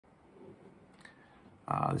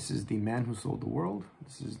This is The Man Who Sold the World.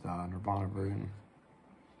 This is the Nirvana version.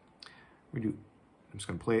 I'm just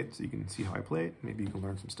going to play it so you can see how I play it. Maybe you can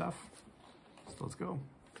learn some stuff. So let's go.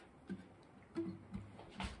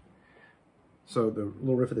 So the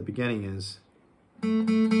little riff at the beginning is...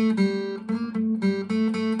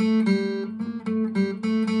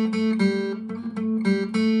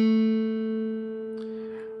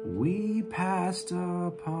 We passed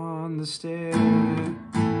upon the stair.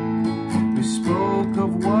 We spoke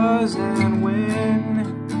of was and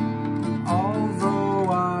when, although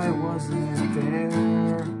I wasn't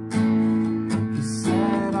there. He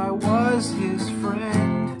said I was his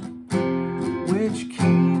friend, which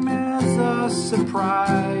came as a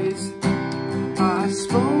surprise. I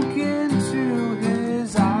spoke into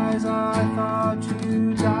his eyes. I thought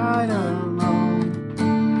you died alone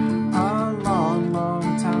a long,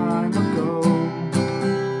 long time ago.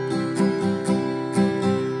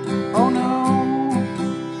 Oh no,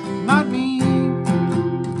 not me.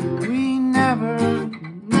 We never,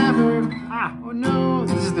 oh no.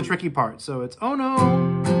 This is the tricky part. So it's oh no.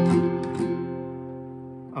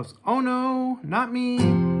 Oh no, not me.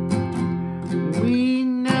 We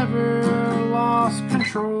never lost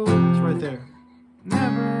control. It's right there.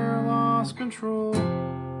 Never lost control.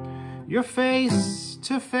 You're face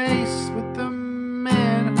to face with the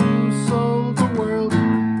man who sold the world.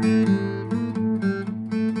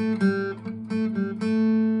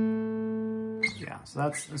 Yeah, so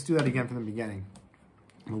let's do that again from the beginning.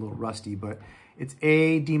 I'm a little rusty, but it's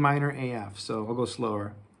A, D minor, A, F. So I'll go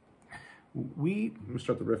slower. Let me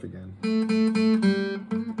start the riff again.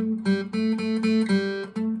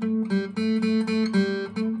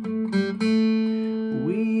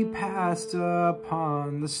 We passed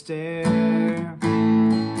upon the stair.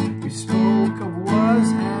 We spoke of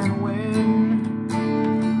was and when,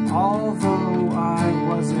 although I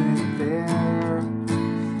wasn't there.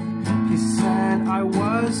 He said I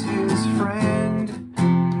was his friend,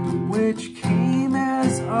 which came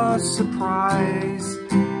as a surprise.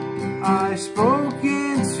 I spoke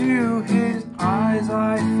into his eyes.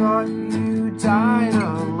 I thought you died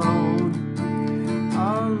alone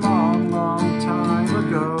a long, long time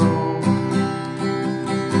ago.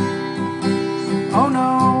 Oh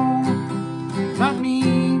no, not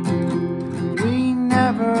me. We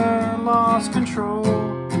never lost control.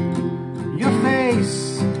 You're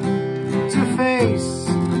face to face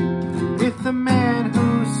with the man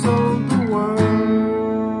who sold the world.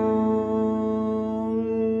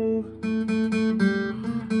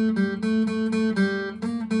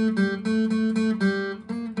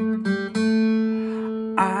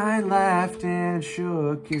 I laughed and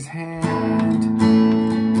shook his hand,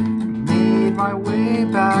 made my way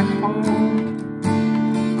back home.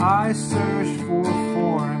 I searched for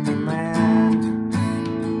foreign land.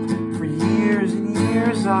 For years and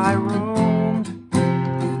years I roamed.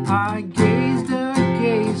 I gazed a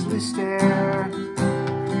gazely stare.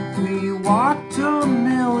 We walked a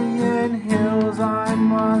million hills. I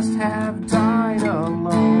must have died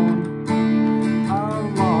alone a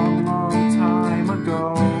long, long time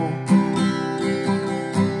ago.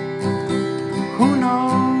 Who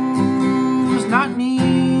knows? Not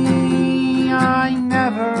me. I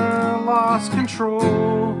never lost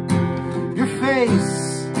control. You're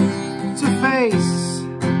face to face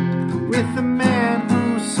with the man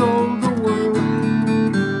who sold the world.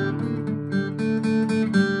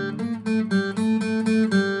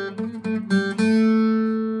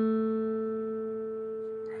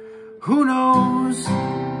 Who knows?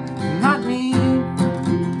 Not me.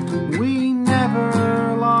 We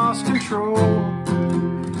never lost control.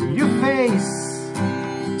 You're face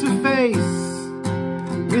to face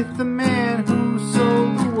with the man who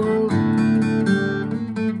sold the world.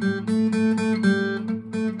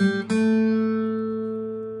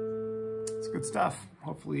 It's good stuff.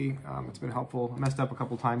 Hopefully it's been helpful. I messed up a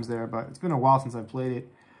couple times there, but it's been a while since I've played it.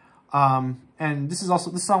 And this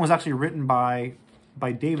song was actually written by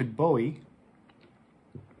David Bowie.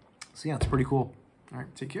 So yeah, it's pretty cool. All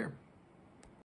right, take care.